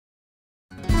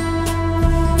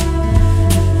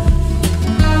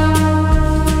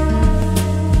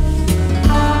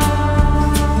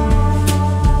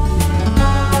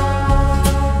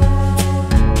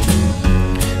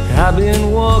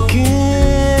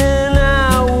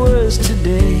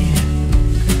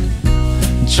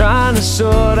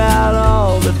sort out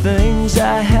all the things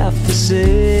I have to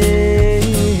say.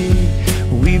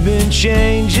 We've been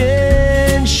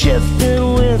changing,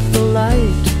 shifting with the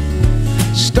light,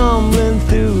 stumbling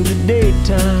through the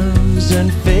daytimes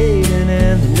and fading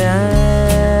in the night.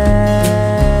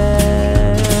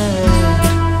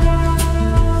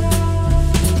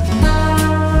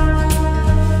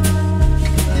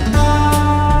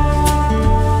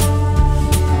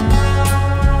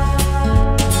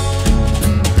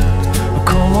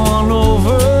 Come on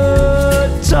over,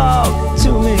 talk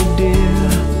to me, dear.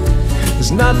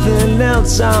 There's nothing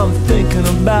else I'm thinking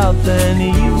about than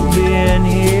you being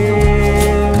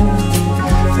here.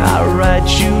 I write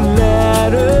you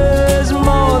letters,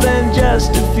 more than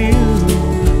just a few.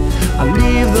 I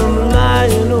leave them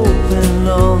lying open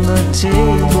on the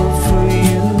table for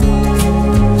you.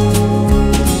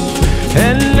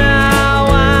 And now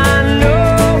I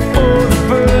know for the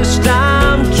first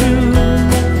time true,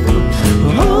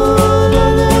 all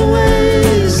of the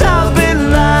ways I've been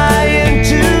lying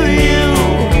to you.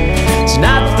 It's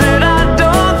not that I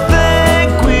don't think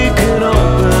we could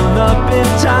open up in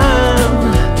time,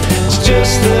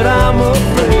 just that I'm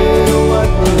afraid of what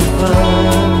we'll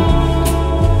find.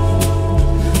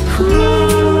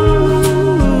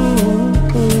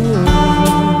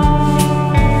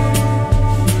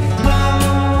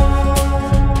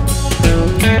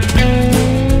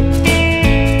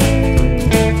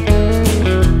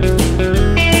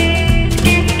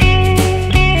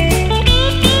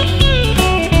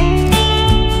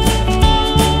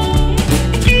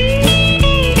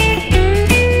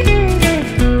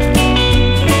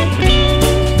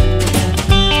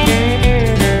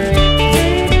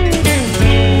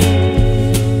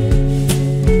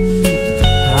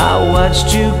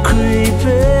 Watched you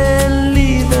creeping,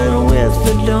 leaving with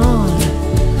the dawn,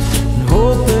 and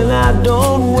hoping I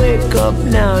don't wake up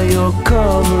now your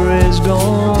cover is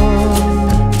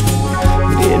gone.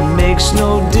 It makes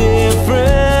no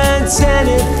difference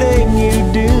anything you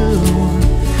do,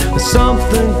 but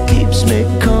something keeps me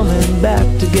coming back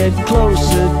to get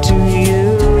closer to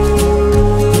you.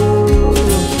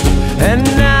 And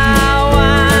now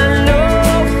I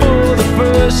know for the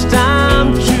first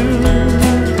time true,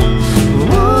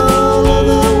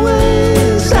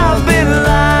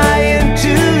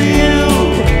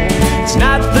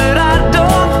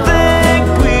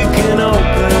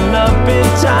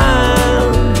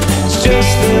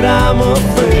 that I'm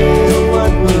afraid of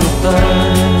what we'll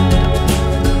find.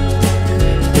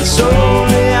 It's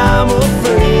only I'm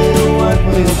afraid of what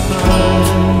we'll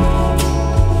find.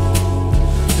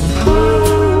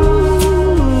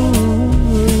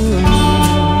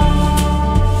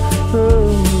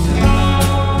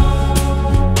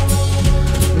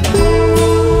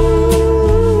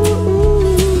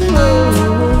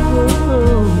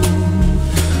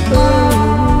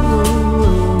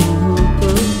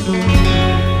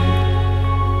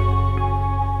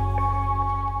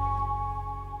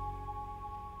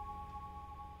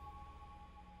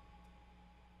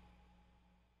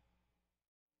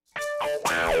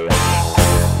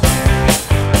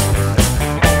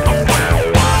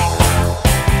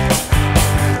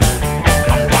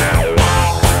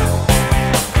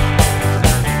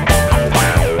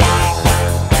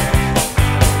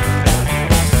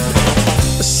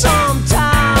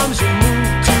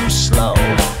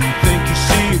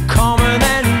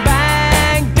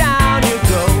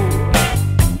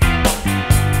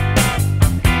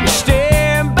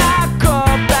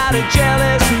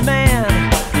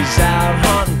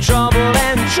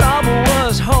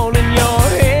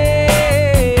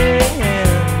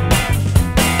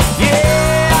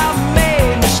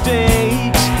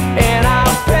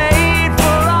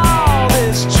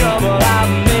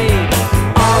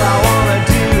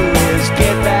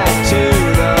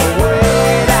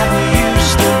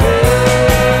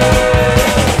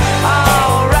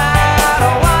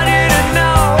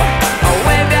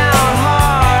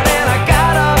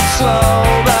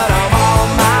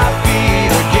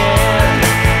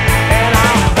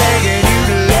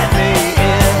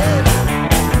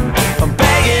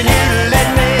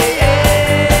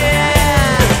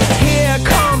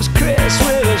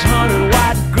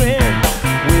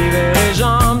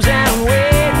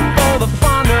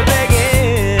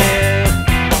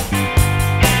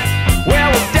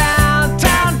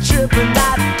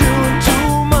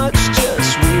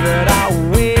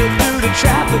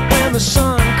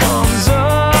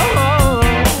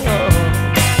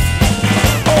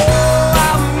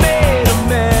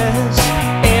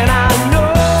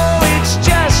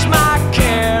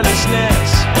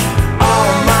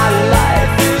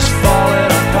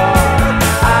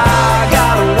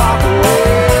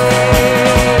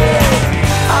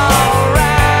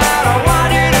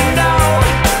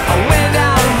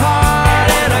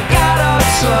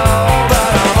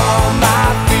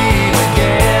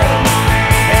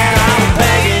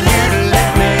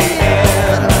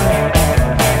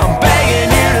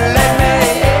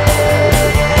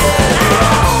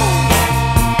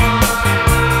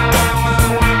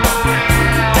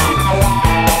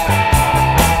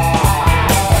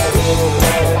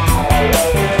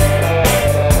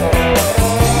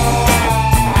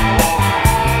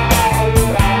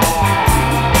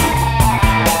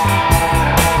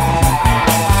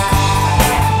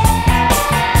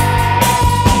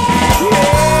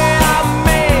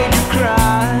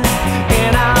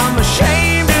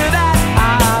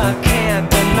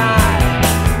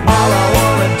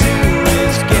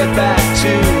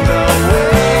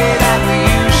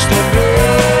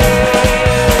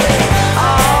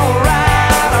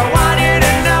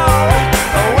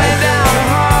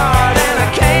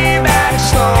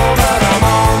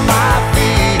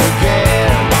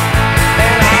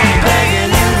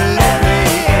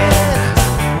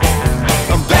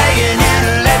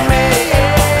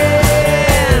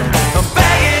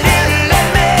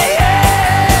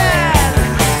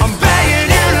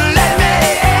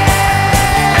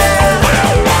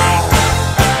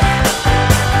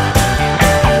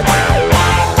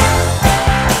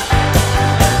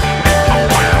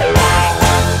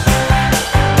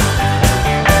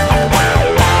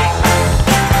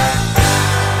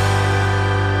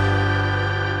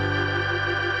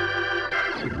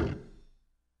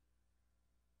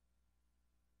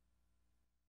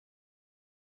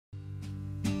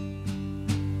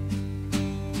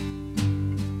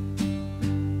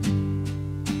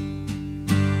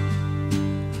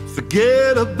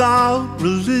 Forget about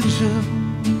religion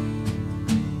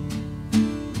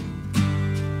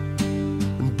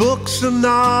and books are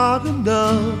not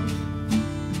enough.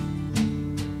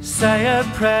 Say a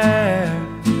prayer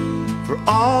for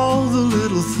all the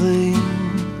little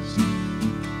things.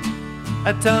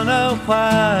 I don't know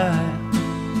why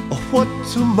or what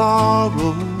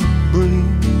tomorrow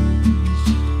brings.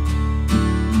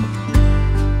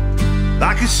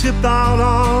 Like a ship out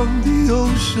on the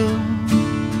ocean,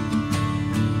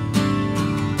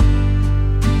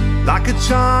 like a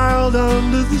child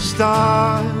under the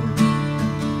stars.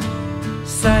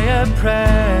 Say a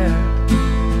prayer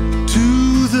to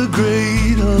the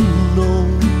great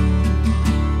unknown.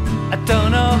 I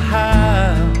don't know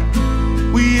how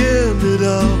we ended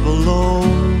up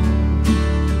alone.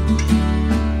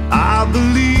 I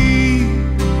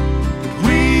believe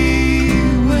we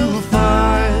will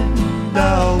find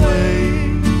our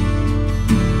way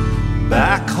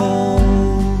back home.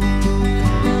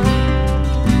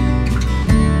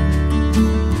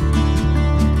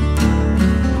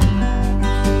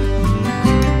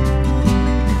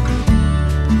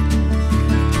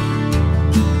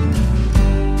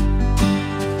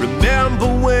 Remember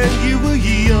when you were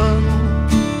young,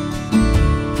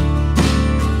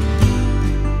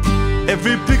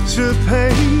 every picture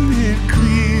painted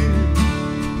clear.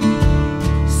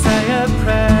 Say a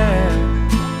prayer,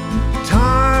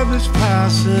 time is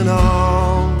passing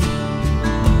on.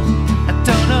 I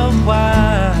don't know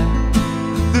why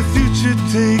the future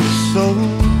takes so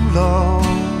long.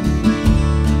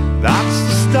 That's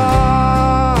the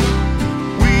star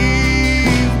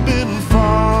we've been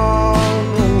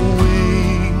following,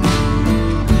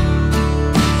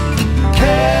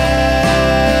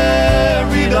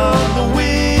 carried on the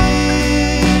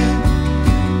wind.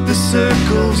 The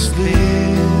circles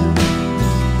spin.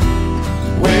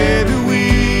 Where do we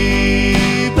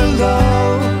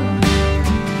belong?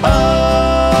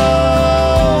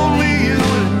 Only you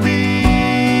and me.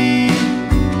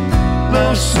 No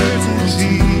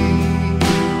certainty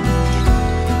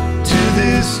to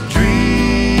this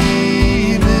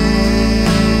dreaming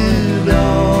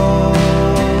on.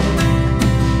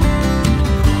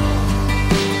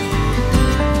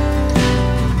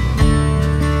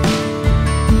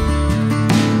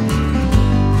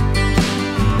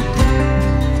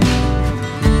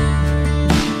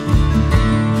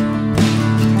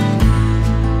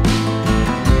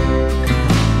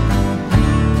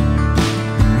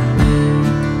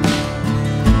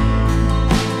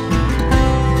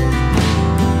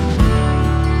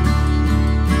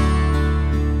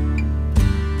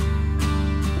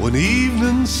 When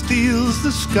evening steals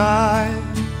the sky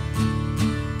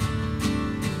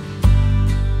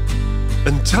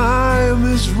and time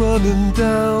is running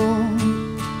down,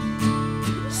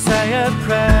 say a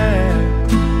prayer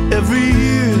every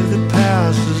year that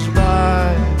passes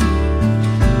by.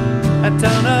 I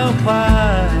don't know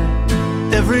why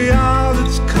Every hour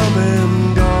that's come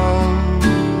and gone,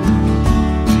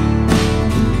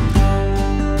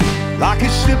 like a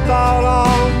ship out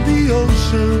on the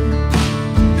ocean,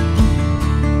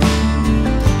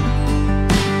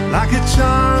 like a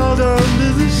child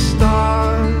under the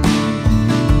stars.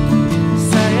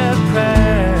 Say a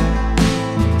prayer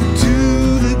to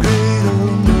the great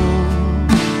unknown.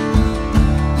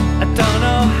 I don't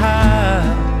know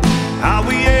how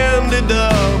we ended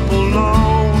up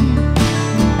alone.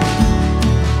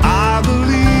 I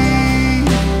believe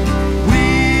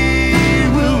we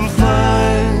will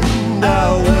find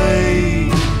our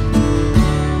way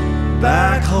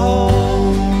back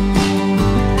home.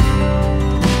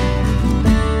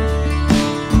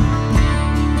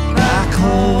 Back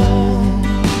home.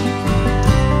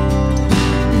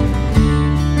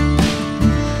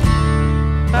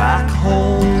 Back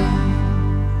home.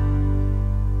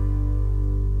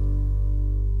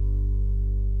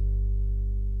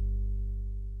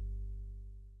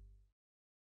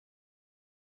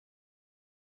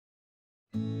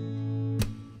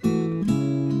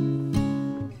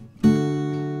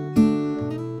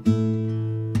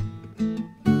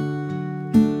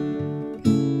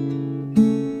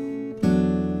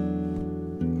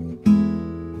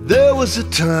 There was a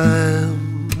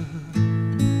time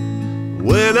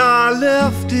when I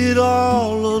left it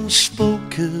all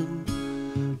unspoken.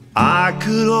 I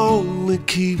could only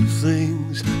keep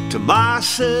things to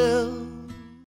myself.